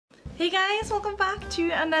Hey guys, welcome back to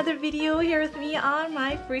another video here with me on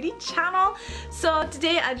my Fruity channel. So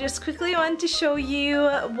today I just quickly want to show you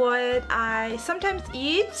what I sometimes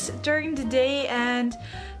eat during the day and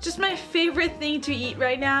just my favorite thing to eat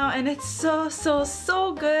right now, and it's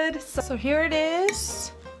so good. So here it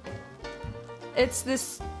is. It's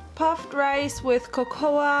this puffed rice with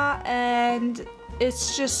cocoa and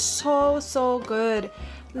it's just so good.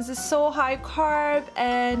 This is so high carb,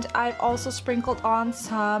 and I've also sprinkled on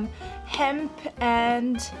some hemp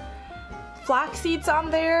and flax seeds on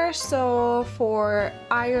there, so for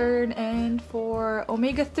iron and for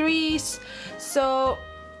omega-3s. So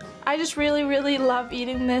I just really love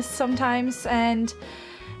eating this sometimes, and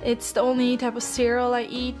it's the only type of cereal I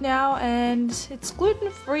eat now, and it's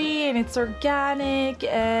gluten-free and it's organic,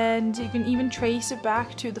 and you can even trace it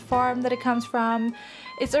back to the farm that it comes from.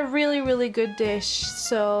 It's a really good dish.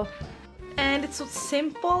 So, and it's so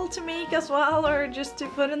simple to make as well, or just to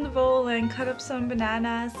put in the bowl and cut up some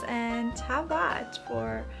bananas and have that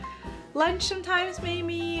for lunch sometimes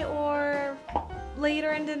maybe, or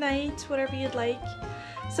later in the night, whatever you'd like.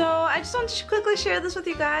 So I just wanted to quickly share this with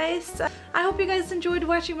you guys. I hope you guys enjoyed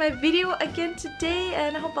watching my video again today,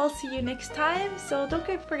 and I hope I'll see you next time. So don't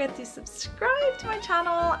forget to subscribe to my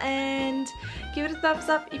channel and give it a thumbs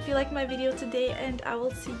up if you like my video today, and I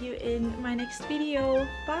will see you in my next video.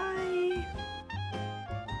 Bye!